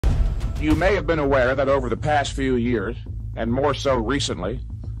You may have been aware that over the past few years, and more so recently,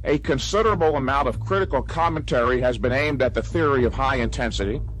 a considerable amount of critical commentary has been aimed at the theory of high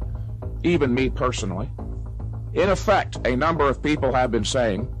intensity, even me personally. In effect, a number of people have been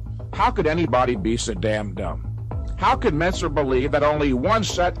saying, how could anybody be so damn dumb? How could Mentzer believe that only one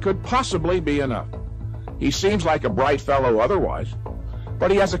set could possibly be enough? He seems like a bright fellow otherwise, but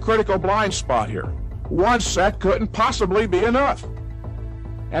he has a critical blind spot here. One set couldn't possibly be enough.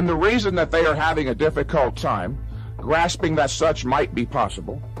 And the reason that they are having a difficult time grasping that such might be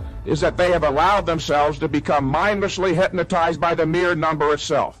possible is that they have allowed themselves to become mindlessly hypnotized by the mere number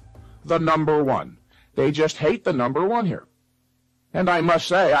itself, the number one. They just hate the number one here. And I must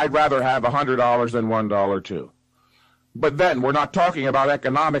say, I'd rather have $100 than $1 too. But then, we're not talking about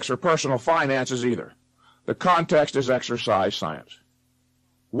economics or personal finances either. The context is exercise science.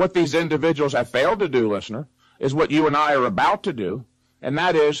 What these individuals have failed to do, listener, is what you and I are about to do, and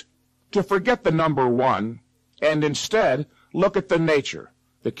that is to forget the number one and instead look at the nature.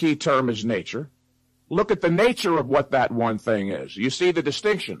 The key term is nature. Look at the nature of what that one thing is. You see the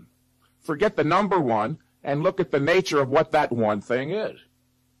distinction. Forget the number one and look at the nature of what that one thing is.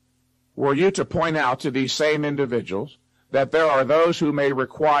 Were you to point out to these same individuals that there are those who may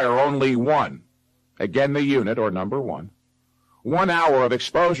require only one, again the unit or number one, 1 hour of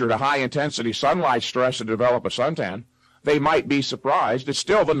exposure to high-intensity sunlight stress to develop a suntan, they might be surprised it's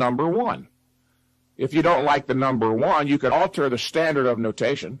still the number one. If you don't like the number one, you could alter the standard of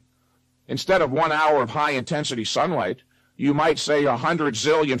notation. Instead of 1 hour of high-intensity sunlight, you might say 100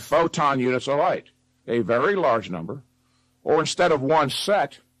 zillion photon units of light, a very large number. Or instead of one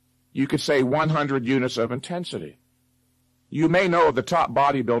set, you could say 100 units of intensity. You may know of the top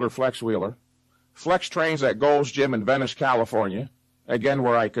bodybuilder Flex Wheeler. Flex trains at Gold's Gym in Venice, California, again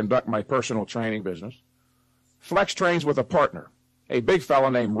where I conduct my personal training business. Flex trains with a partner, a big fellow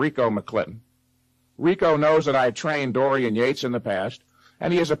named Rico McClinton. Rico knows that I have trained Dorian Yates in the past,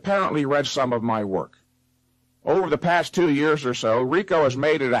 and he has apparently read some of my work. Over the past 2 years or so, Rico has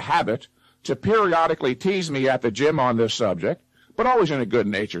made it a habit to periodically tease me at the gym on this subject, but always in a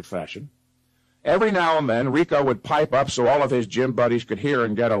good-natured fashion. Every now and then, Rico would pipe up so all of his gym buddies could hear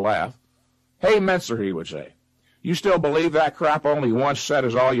and get a laugh. Hey, Mentzer, he would say, you still believe that crap only one set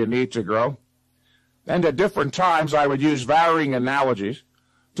is all you need to grow? And at different times, I would use varying analogies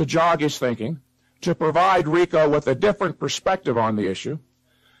to jog his thinking, to provide Rico with a different perspective on the issue.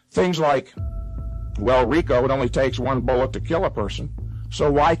 Things like, well, Rico, it only takes one bullet to kill a person,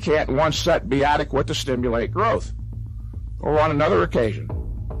 so why can't one set be adequate to stimulate growth? Or on another occasion,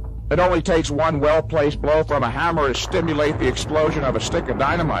 it only takes one well-placed blow from a hammer to stimulate the explosion of a stick of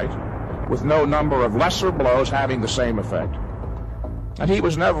dynamite, with no number of lesser blows having the same effect. And he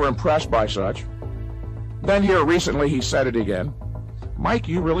was never impressed by such. Then here recently he said it again. Mike,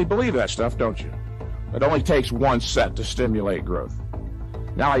 you really believe that stuff, don't you? It only takes one set to stimulate growth.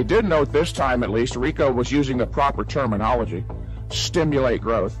 Now, I did note this time, at least, Rico was using the proper terminology, stimulate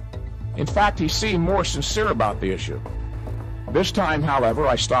growth. In fact, he seemed more sincere about the issue. This time, however,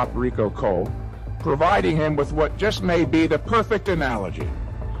 I stopped Rico cold, providing him with what just may be the perfect analogy.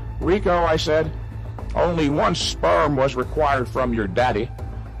 Rico, I said, only one sperm was required from your daddy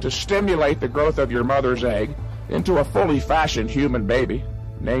to stimulate the growth of your mother's egg into a fully fashioned human baby,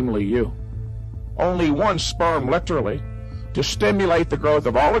 namely you. Only one sperm, literally, to stimulate the growth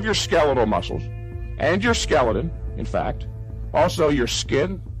of all of your skeletal muscles, and your skeleton, in fact, also your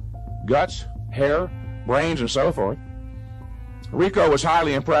skin, guts, hair, brains, and so forth. Rico was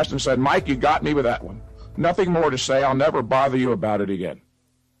highly impressed and said, Mike, you got me with that one. Nothing more to say. I'll never bother you about it again.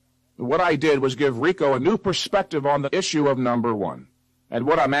 What I did was give Rico a new perspective on the issue of number one. And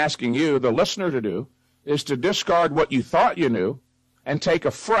what I'm asking you, the listener, to do is to discard what you thought you knew and take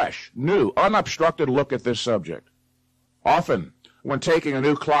a fresh, new, unobstructed look at this subject. Often, when taking a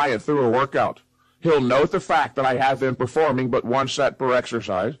new client through a workout, he'll note the fact that I have them performing but one set per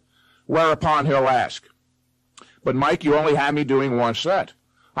exercise, whereupon he'll ask, but Mike, you only have me doing one set.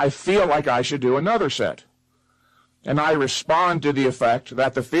 I feel like I should do another set. And I respond to the effect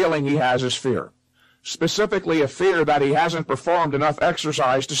that the feeling he has is fear, specifically a fear that he hasn't performed enough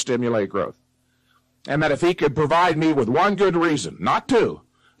exercise to stimulate growth. And that if he could provide me with one good reason, not two,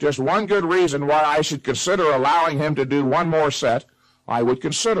 just one good reason why I should consider allowing him to do one more set, I would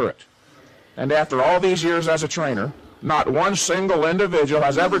consider it. And after all these years as a trainer, not one single individual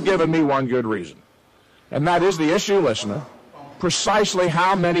has ever given me one good reason. And that is the issue, listener, precisely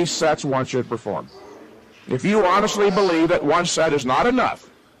how many sets one should perform. If you honestly believe that one set is not enough,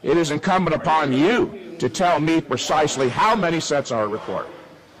 it is incumbent upon you to tell me precisely how many sets are required.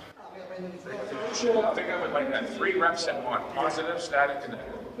 Think of it like that: 3 reps in one, positive, static, and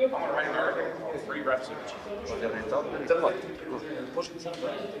negative. I'm gonna write an article, 3 reps each.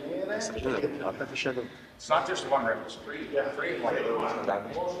 It's not just 1 rep, it's 3 in 1.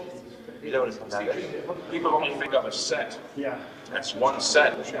 People only think of a set. That's 1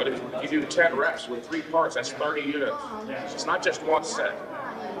 set. But if you do 10 reps with 3 parts, that's 30 units. It's not just 1 set.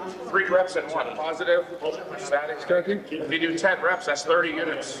 3 reps at 1, positive, static. If you do 10 reps, that's 30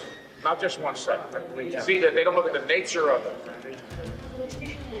 units. Not just 1 set. See that they don't look at the nature of it.